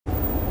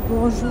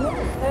Bonjour,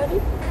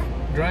 Harry.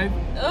 Drive.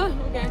 Oh,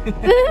 okay.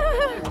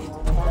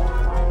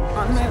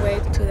 On my way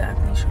to the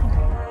acne show.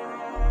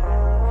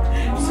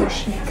 So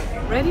chic.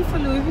 Ready for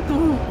Louis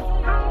Vuitton.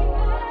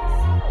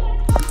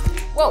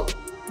 Whoa.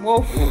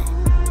 Whoa.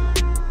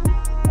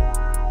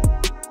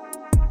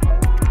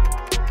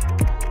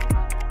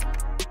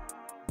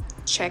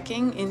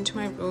 Checking into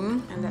my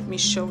room, and let me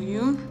show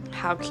you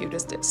how cute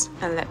is this.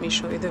 And let me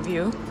show you the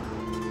view.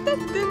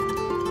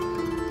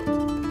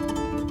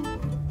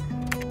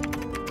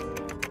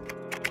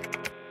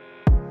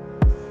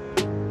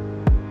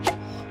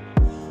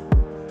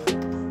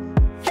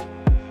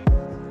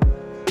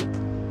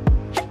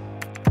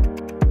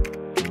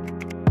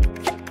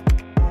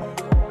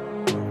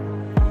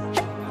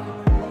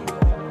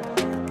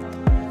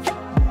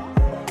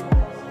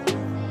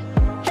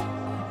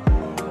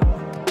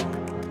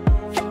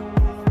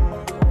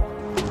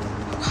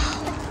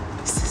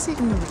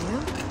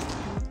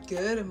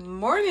 Good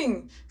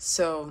morning.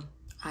 So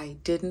I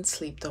didn't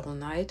sleep the whole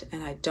night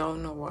and I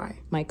don't know why.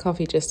 My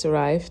coffee just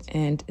arrived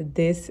and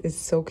this is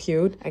so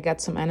cute. I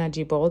got some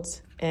energy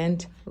bolts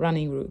and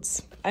running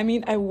roots. I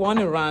mean, I want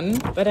to run,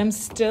 but I'm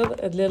still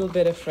a little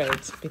bit afraid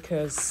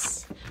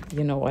because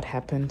you know what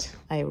happened.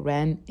 I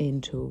ran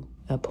into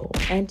a pole.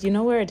 And you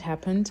know where it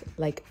happened?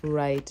 Like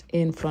right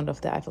in front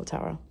of the Eiffel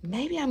Tower.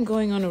 Maybe I'm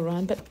going on a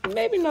run, but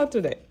maybe not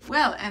today.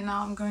 Well, and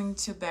now I'm going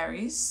to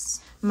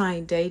Barry's.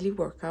 My daily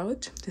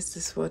workout. This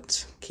is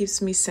what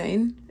keeps me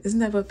sane. Isn't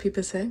that what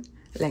people say?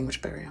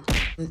 Language barrier.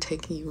 I'm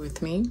taking you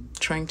with me,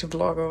 trying to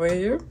vlog over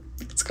here.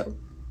 Let's go.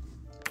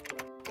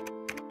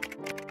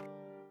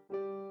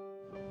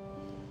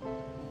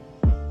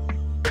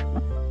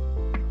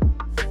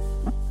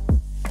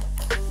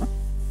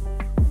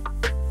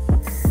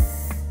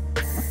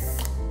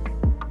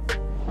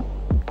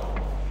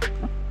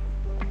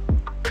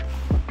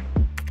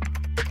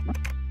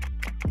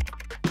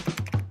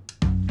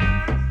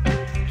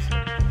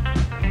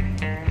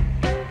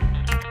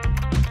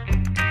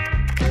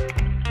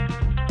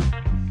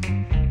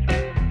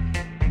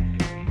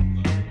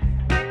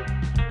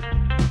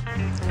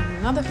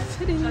 Another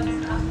fitting.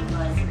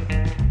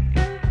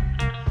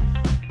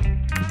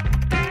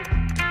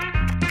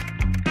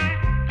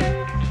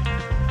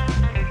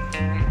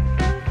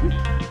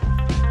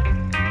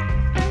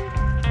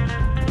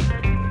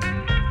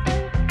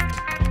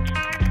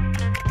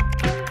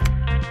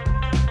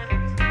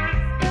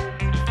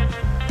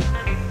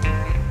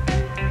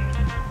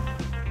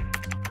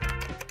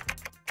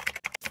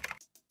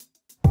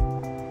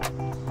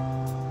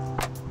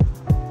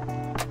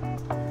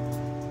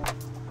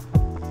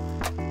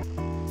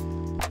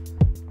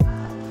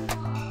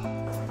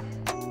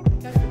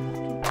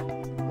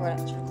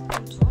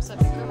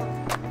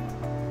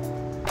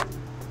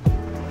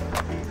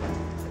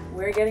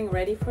 We're getting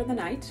ready for the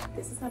night.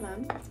 This is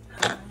Milan.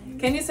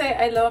 Can you say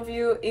I love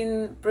you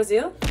in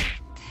Brazil?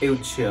 Eu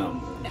te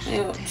amo.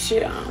 Eu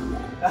te amo.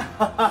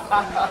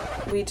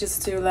 We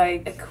just do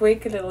like a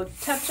quick little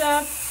touch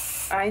up.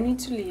 I need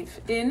to leave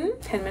in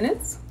 10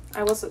 minutes.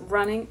 I was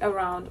running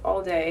around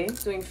all day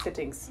doing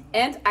fittings.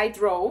 And I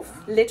drove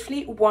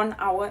literally 1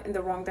 hour in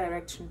the wrong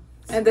direction.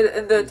 And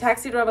the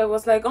taxi driver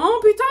was like, oh,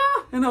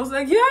 Peter! And I was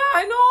like, yeah,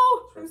 I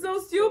know! I'm so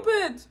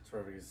stupid!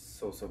 Traffic is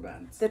so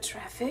bad. The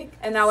traffic?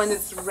 And now when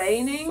it's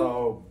raining...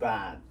 So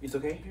bad. It's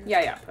okay here?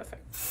 Yeah,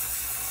 perfect.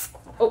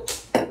 Oh,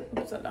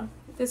 upsala.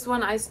 This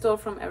one I stole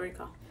from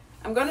Erica.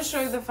 I'm gonna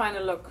show you the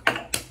final look.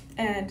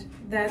 And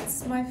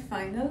that's my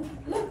final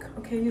look.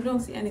 Okay, you don't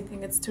see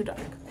anything, it's too dark.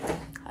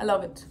 I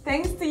love it.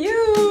 Thanks to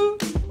you!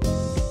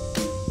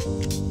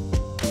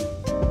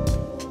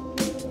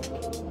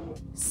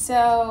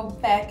 So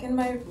back in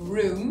my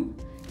room,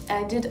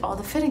 I did all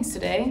the fittings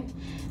today,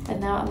 and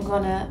now I'm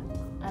gonna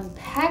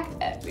unpack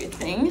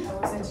everything. I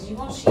was at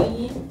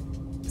Givenchy.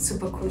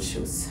 Super cool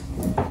shoes.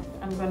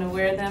 I'm gonna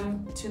wear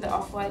them to the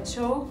Off-White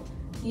show.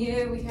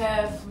 Here we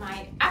have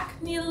my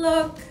acne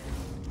look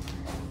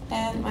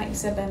and my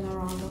Isabel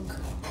Marant look.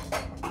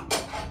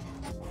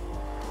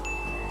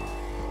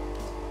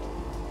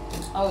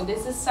 Oh,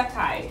 this is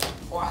Sakai.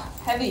 Wow,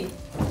 heavy.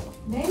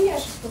 Maybe I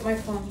should put my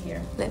phone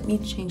here. Let me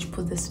change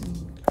position.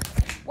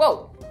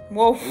 Whoa!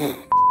 Whoa!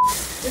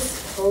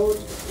 This coat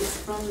is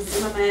from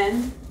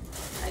Zimmerman.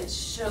 I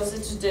chose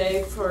it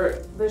today for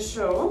the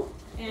show.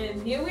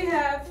 And here we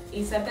have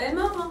Isabel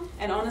Marant.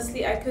 And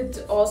honestly, I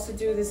could also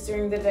do this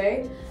during the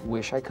day.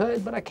 Wish I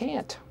could, but I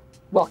can't.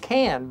 Well,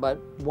 can, but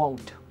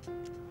won't.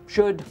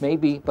 Should,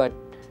 maybe, but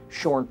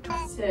shan't.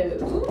 So,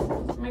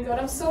 oh my god,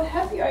 I'm so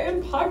happy I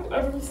unpacked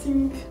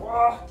everything.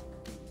 Wow.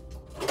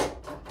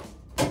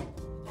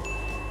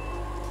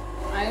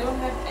 I don't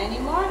have any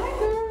more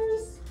hangers.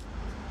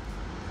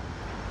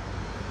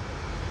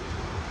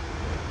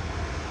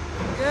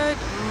 Good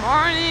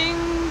morning,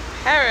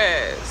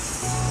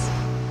 Paris.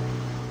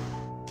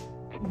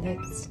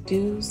 Let's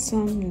do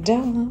some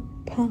davon.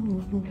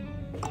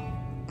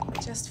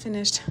 Just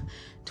finished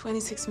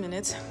 26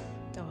 minutes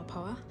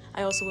power.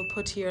 I also will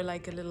put here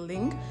like a little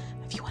link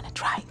if you want to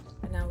try.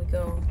 And now we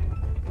go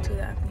to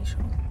the acne show.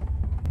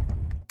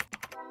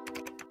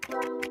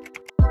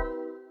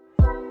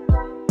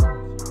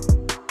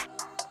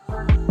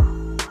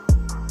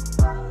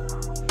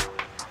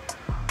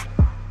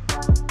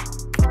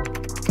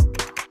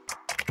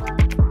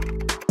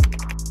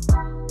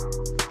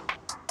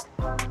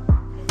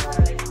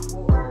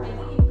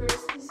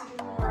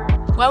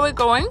 Where are we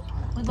going?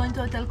 We're going to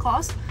Hotel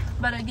Cost,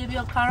 but I give you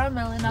a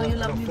caramel and now you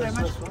love me very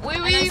much. Oui,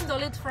 And oui. I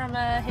stole it from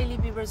Hailey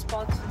Bieber's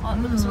spot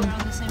because we're on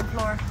the same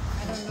floor.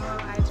 I don't know.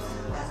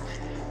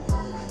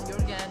 You're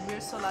good.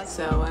 You're so lucky.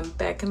 So I'm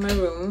back in my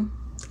room,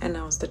 and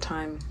now's the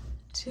time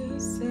to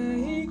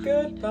say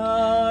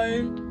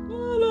goodbye.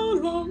 La, la,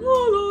 la,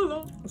 la,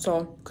 la.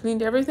 So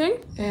cleaned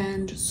everything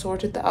and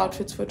sorted the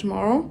outfits for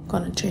tomorrow.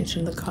 Gonna change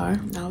in the car.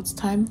 Now it's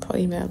time for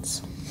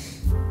emails.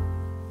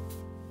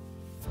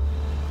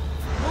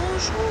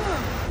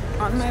 Bonjour.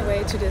 On my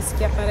way to the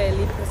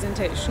Schiaparelli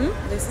presentation.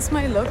 This is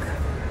my look,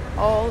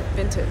 all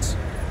vintage.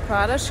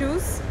 Prada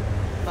shoes,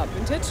 not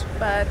vintage,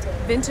 but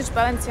vintage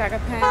Balenciaga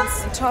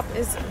pants. The top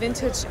is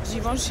vintage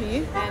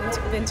Givenchy and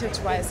vintage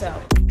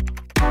YSL.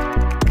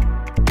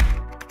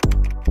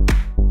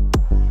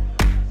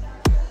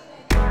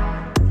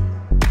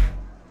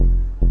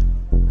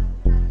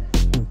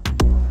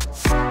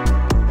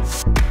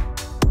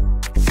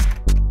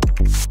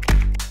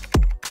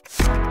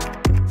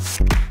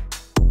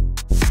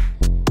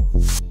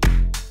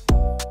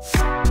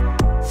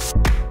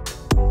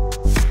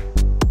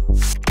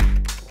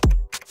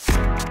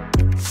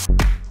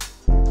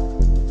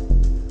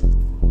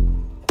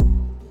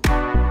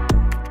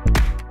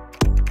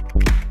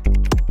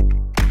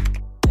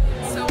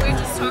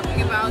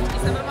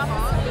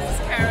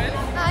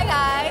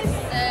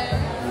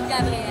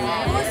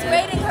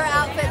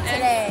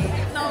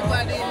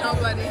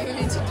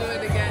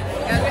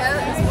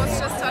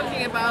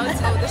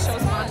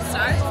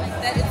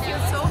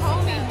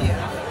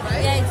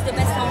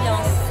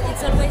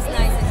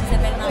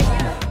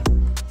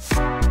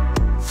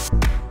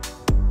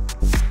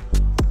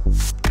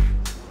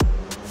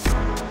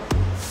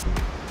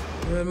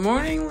 Good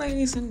morning,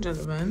 ladies and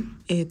gentlemen.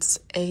 It's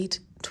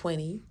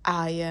 8:20.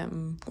 I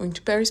am going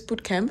to Paris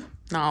boot camp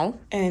now,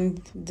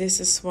 and this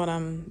is what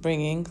I'm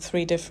bringing.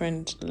 3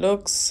 different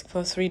looks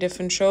for 3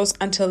 different shows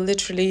until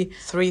literally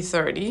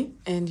 3:30.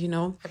 And you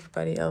know,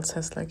 everybody else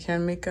has like hair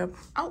and makeup.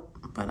 Oh,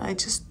 but I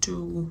just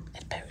do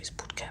at Paris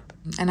boot camp.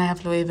 And I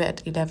have Loewe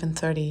at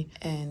 11:30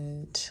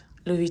 and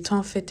Louis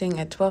Vuitton fitting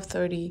at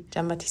 12:30,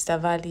 Giambattista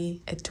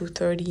Valli at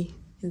 2:30,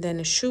 and then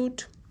a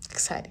shoot.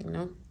 Exciting,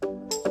 no?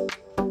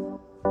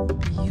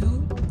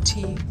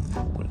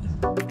 Beautiful.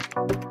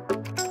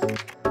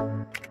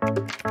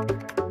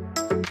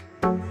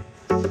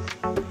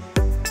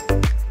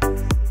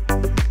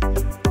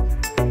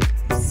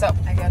 So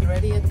I got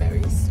ready at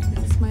Barry's.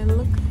 This is my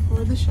look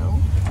for the show.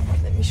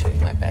 Let me show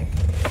you my bag.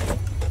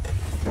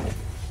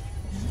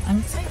 I'm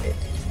excited.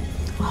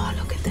 Oh,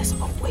 look at this.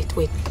 Oh, wait.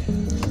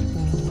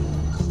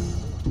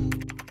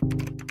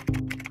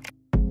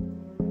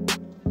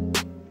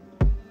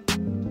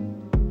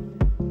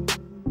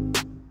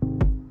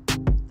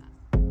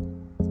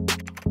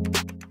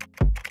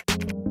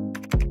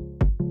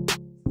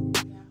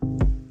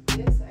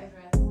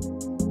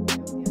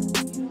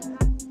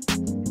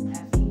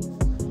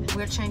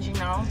 We're changing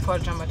now for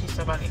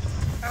Giambattista Valli.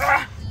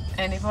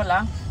 And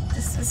voila,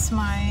 this is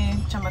my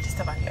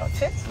Giambattista Valli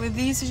outfit with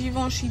these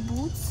Givenchy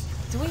boots.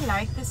 Do we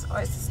like this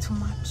or is this too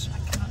much? I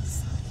cannot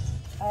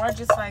decide. Or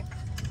just like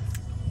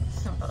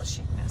simple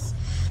chicness.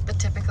 The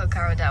typical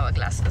Caro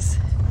glasses.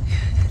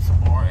 It's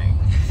boring.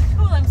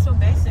 Oh, I'm so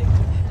basic.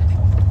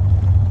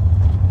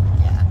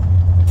 Yeah.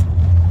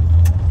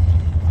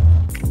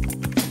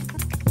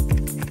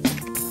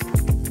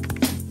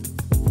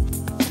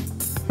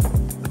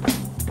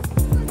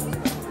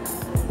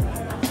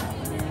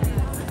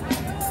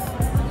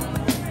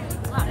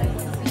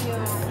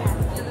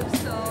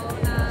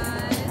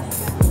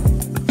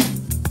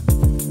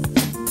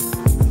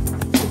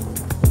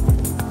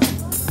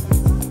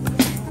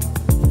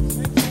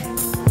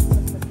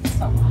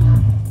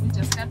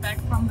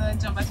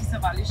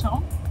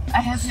 Show.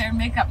 I have hair and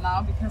makeup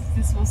now because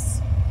this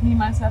was me,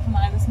 myself and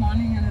I this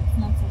morning and it's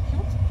not so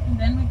cute. And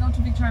then we go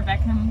to Victoria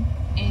Beckham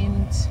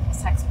and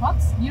Sex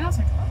Pots. You know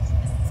Sex Pots?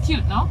 It's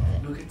cute, no?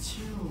 Look at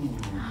you.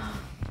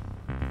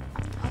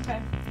 Okay.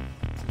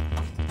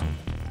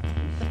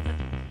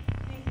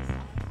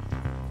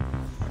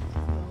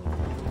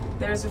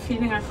 There's a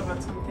feeling I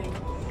forgot something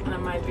and I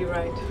might be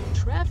right.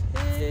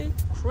 Traffic,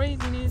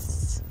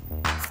 craziness.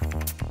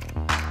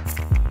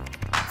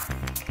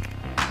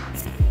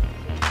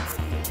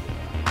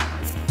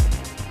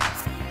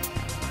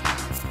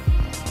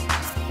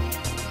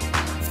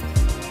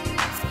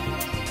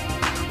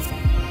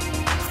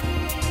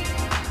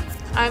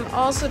 I'm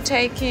also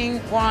taking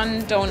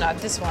one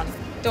donut, this one.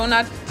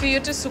 Donut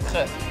frites de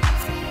sucre.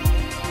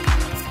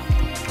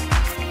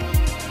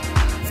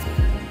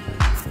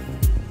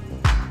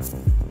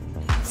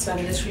 So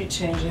I'm literally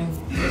changing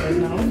right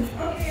now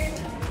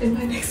in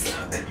my next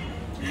look.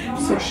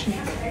 So chic.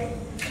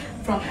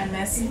 From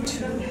MS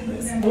to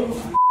this.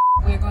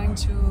 We're going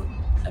to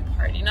a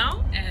party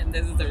now and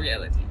this is the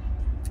reality.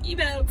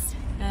 Emails.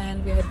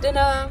 And we had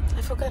dinner.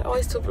 I forgot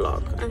always to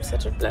vlog. I'm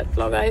such a bad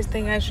vlogger. I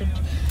think I should.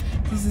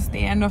 This is the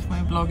end of my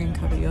vlogging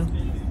career.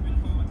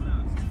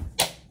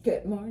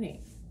 Good morning.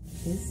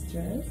 This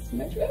dress,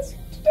 my dress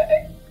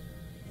today.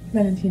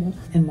 Valentino.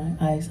 And my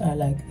eyes are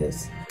like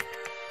this.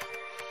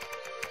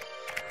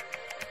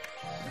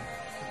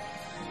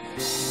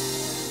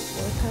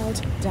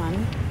 workout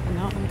done, and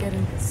now I'm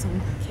getting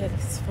some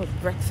cakes for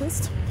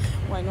breakfast.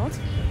 Why not?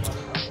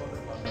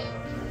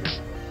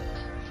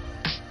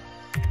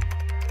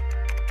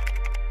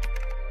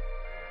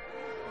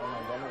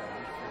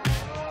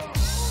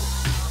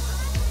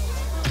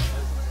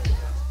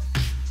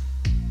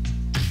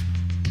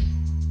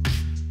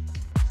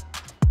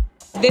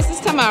 This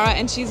is Tamara,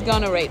 and she's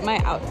gonna rate my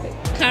outfit.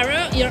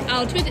 Caro, your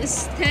outfit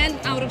is 10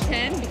 out of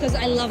 10 because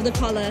I love the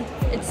color.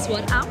 It's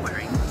what I'm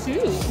wearing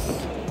too.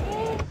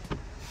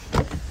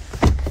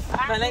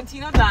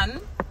 Valentino done.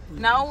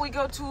 Now we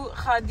go to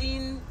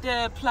Jardin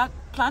de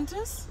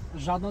Plantes.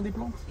 Jardin des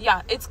Plantes?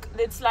 Yeah,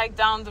 it's like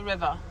down the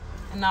river.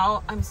 And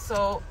now I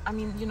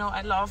mean, you know,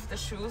 I love the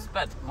shoes,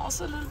 but I'm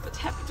also a little bit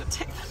happy to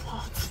take them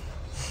off.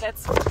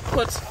 Let's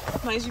put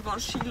my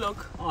Givenchy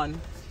look on.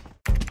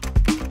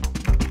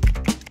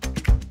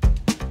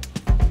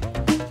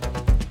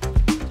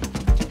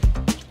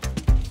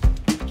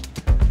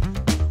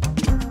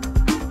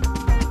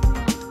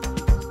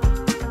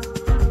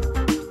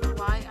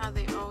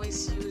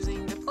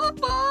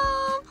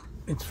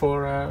 It's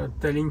for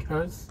telling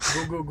us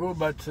go,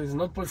 but it's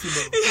not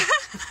possible.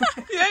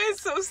 Yeah,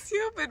 it's so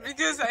stupid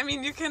because I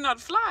mean you cannot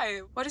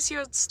fly. What is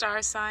your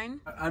star sign?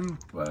 I'm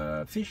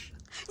fish.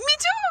 Me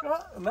too.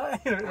 Oh, nice.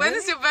 When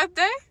is your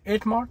birthday?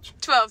 8 March.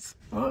 12th.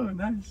 Oh,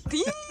 nice.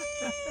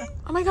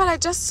 Oh my god, I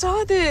just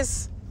saw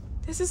this.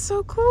 This is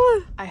so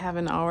cool. I have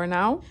an hour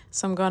now,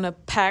 so I'm gonna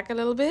pack a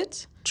little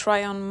bit,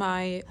 try on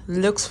my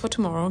looks for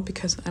tomorrow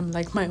because I'm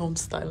like my own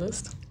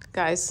stylist.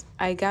 Guys,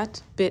 I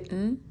got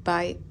bitten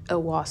by a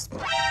wasp.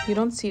 You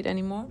don't see it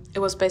anymore. It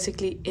was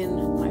basically in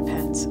my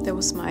pants. That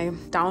was my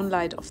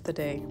downlight of the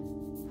day.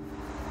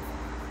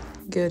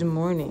 Good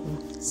morning.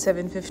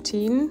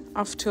 7:15,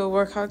 off to a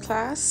workout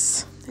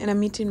class. And I'm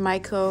meeting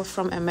Michael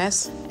from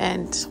MS,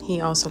 and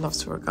he also loves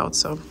to work out,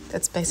 so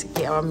that's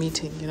basically our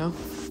meeting, you know?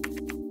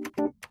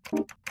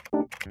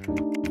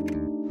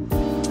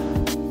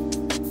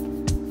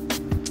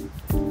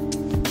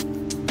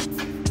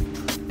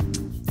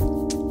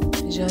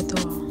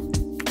 J'adore.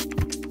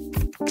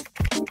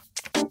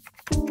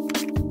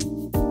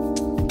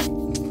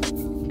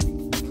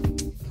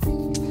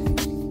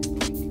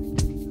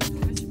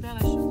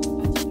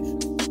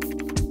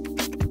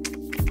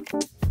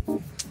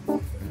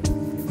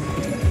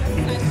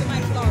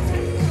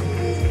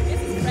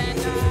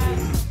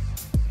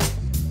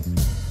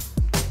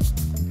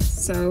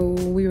 So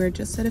we were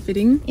just at a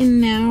fitting, and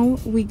now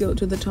we go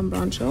to the Tom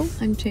Brown show.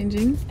 I'm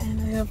changing,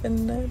 and I have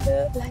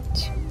another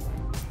lunch.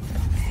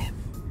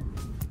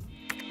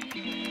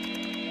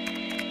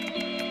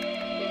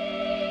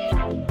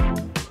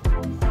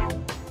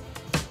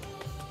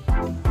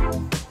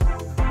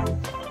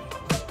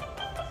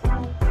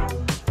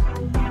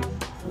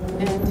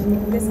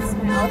 And this is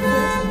my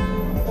outfit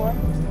for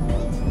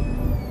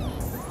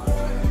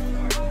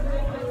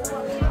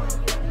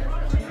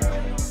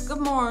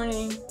good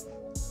morning.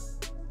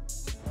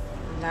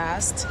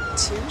 Last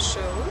 2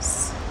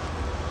 shows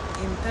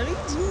in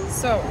Paris.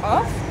 So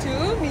off to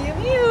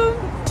Milan.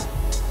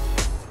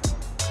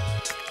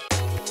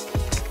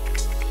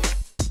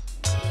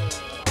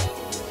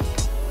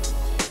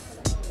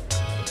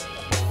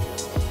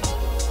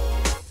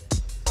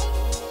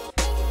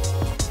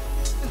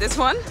 This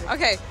one?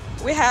 Okay,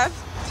 we have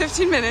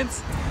 15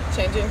 minutes.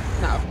 Changing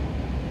now.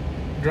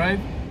 Drive.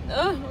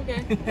 Oh,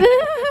 okay.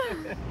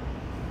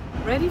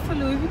 Ready for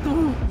Louis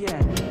Vuitton? Yeah.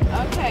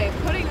 Okay,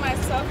 putting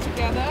myself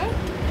together.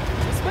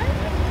 This way?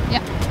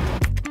 Yeah.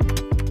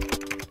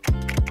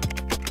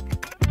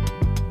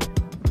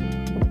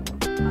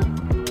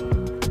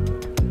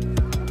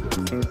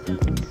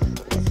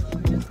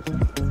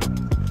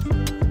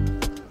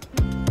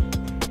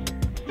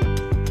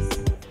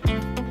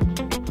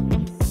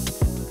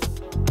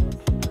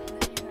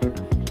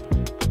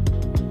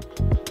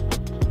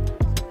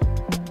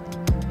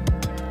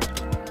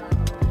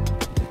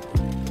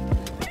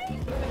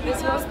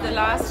 This was the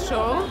last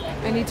show.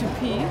 I need to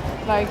pee,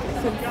 like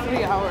since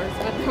 3 hours,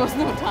 but there was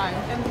no time.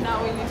 And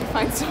now we need to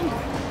find some.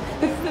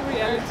 This is the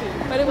reality.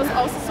 But it was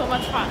also so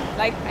much fun.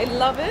 Like, I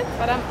love it,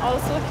 but I'm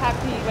also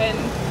happy when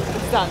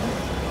it's done.